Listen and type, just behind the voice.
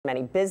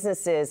Many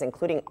businesses,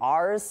 including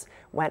ours,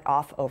 went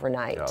off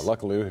overnight. Yeah,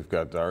 luckily, we've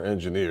got our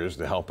engineers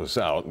to help us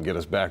out and get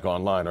us back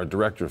online. Our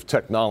Director of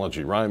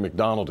Technology, Ryan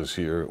McDonald, is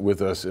here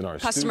with us in our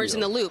Customers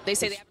studio in the loop. They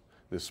say they have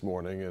this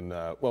morning. And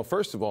well,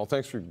 first of all,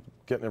 thanks for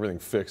getting everything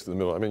fixed in the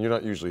middle. I mean, you're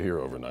not usually here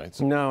overnight.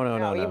 So.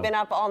 No. You've been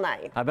up all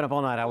night. I've been up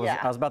all night. I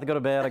was about to go to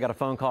bed. I got a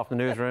phone call from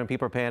the newsroom.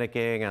 People are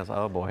panicking. I was like,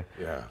 oh boy.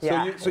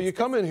 Yeah. So you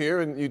come in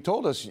here and you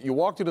told us you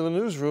walked into the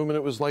newsroom and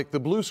it was like the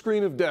blue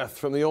screen of death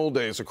from the old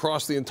days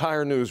across the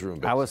entire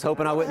newsroom. I was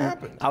hoping I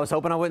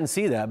wouldn't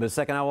see that, but the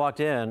second I walked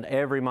in,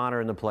 every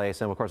monitor in the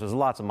place, and of course there's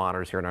lots of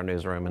monitors here in our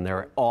newsroom, and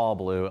they're all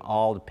blue,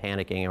 all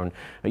panicking,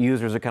 and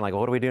users are kind of like,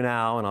 well, what do we do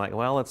now? And I'm like,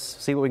 well, let's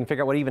see what we can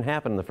figure out what even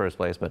happened in the first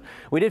place. But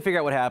we did figure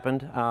out what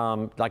happened.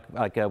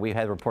 We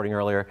had reporting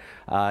earlier.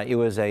 It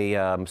was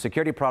a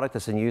security product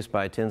that's in use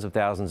by tens of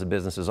thousands of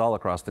businesses all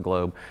across the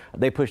globe.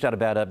 They pushed out a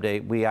bad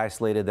update. We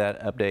isolated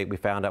that update. We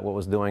found out what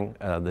was doing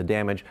the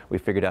damage. We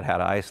figured out how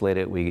to isolate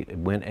it. We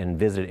went and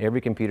visited every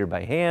computer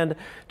by hand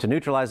to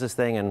neutralize this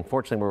thing, and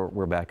fortunately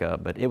we're back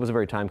up. But it was a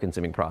very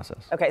time-consuming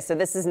process. Okay, so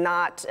this is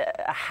not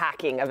a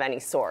hacking of any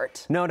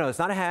sort. No, it's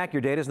not a hack.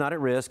 Your data is not at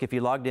risk. If you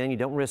logged in, you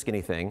don't risk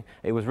anything.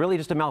 It was really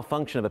just a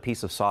malfunction of a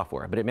piece of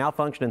software, but it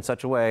malfunctioned in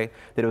such a way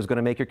that it was going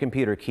to make your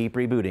computer keep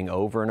rebooting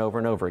over and over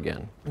and over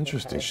again.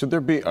 Interesting. Should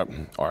there be,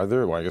 are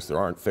there, well, I guess there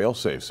aren't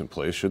fail-safes in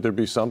place. Should there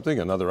be something,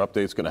 another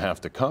update's going to have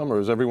to come, or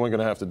is everyone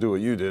going to have to do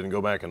what you did and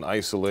go back and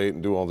isolate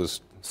and do all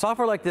this?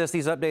 Software like this,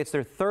 these updates,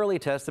 they're thoroughly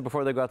tested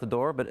before they go out the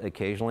door, but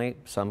occasionally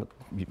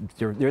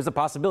there's a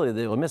possibility that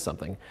they'll miss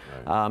something.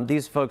 Right.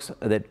 These folks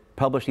that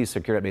publish these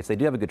security updates, they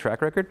do have a good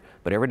track record,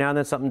 but every now and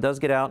then something does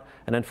get out,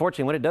 and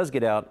unfortunately when it does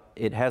get out,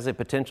 it has a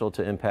potential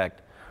to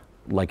impact,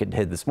 like it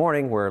did this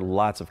morning, where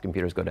lots of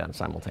computers go down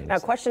simultaneously. Now, a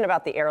question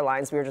about the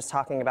airlines. We were just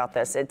talking about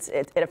this.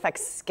 It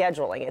affects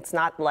scheduling. It's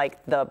not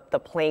like the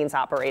plane's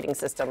operating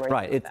system or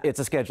anything. Right. It's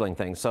a scheduling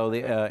thing. So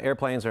the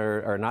airplanes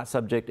are not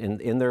subject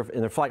in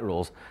their flight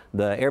rules.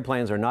 The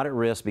airplanes are not at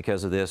risk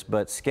because of this,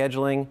 but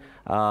scheduling,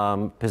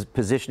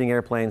 positioning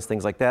airplanes,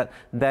 things like that,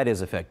 that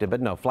is affected.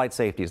 But no, flight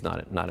safety is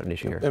not an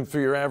issue here. And for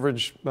your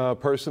average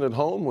person at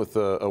home with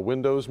a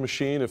Windows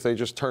machine, if they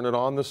just turn it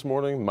on this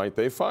morning, might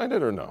they find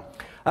it or no?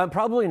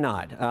 Probably not.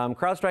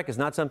 CrowdStrike is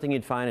not something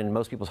you'd find in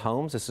most people's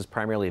homes. This is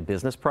primarily a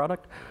business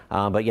product.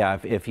 But yeah,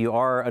 if you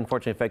are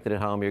unfortunately affected at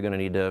home, you're going to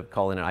need to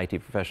call in an IT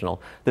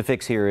professional. The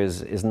fix here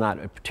is not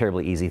a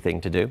terribly easy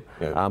thing to do,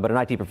 but an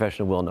IT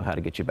professional will know how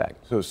to get you back.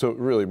 So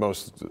really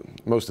most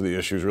of the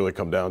issues really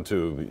come down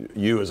to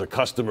you as a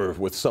customer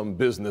with some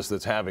business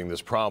that's having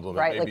this problem.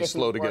 Right, it may be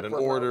slow to get an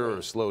order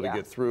or slow to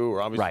get through,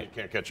 or obviously you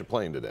can't catch a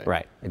plane today.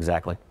 Right,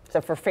 exactly. So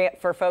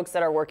for folks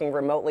that are working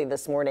remotely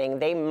this morning,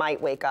 they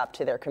might wake up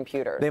to their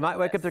computer. They might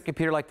wake up their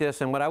computer like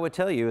this, and what I would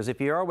tell you is if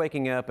you are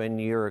waking up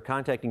and you're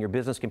contacting your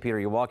business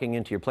computer, you're walking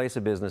into your place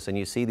of business and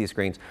you see these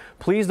screens,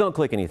 please don't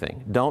click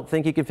anything. Don't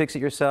think you can fix it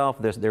yourself.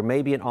 There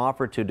may be an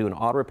offer to do an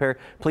auto repair.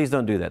 Please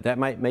don't do that. That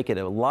might make it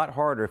a lot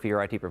harder for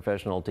your IT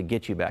professional to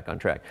get you back on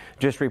track.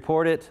 Just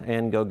report it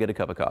and go get a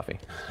cup of coffee.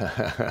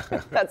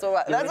 That's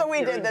what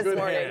we did this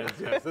morning.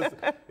 Yes.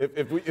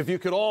 If you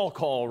could all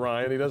call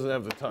Ryan, he doesn't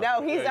have the time.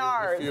 No, he's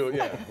ours.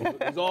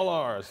 He's all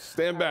ours.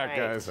 Stand back,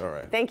 guys. All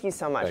right. Thank you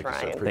so much,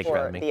 Ryan,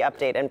 for the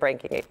update and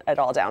breaking it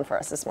all down for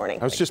us this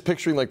morning. I was just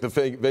picturing like the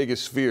Vegas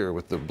sphere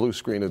with the blue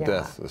screen of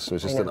death. This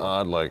was just an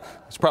odd,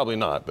 it's probably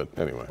not, but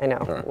anyway. I know.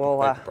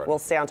 Right. We'll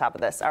stay on top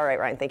of this. All right,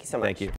 Ryan, thank you so much. Thank you.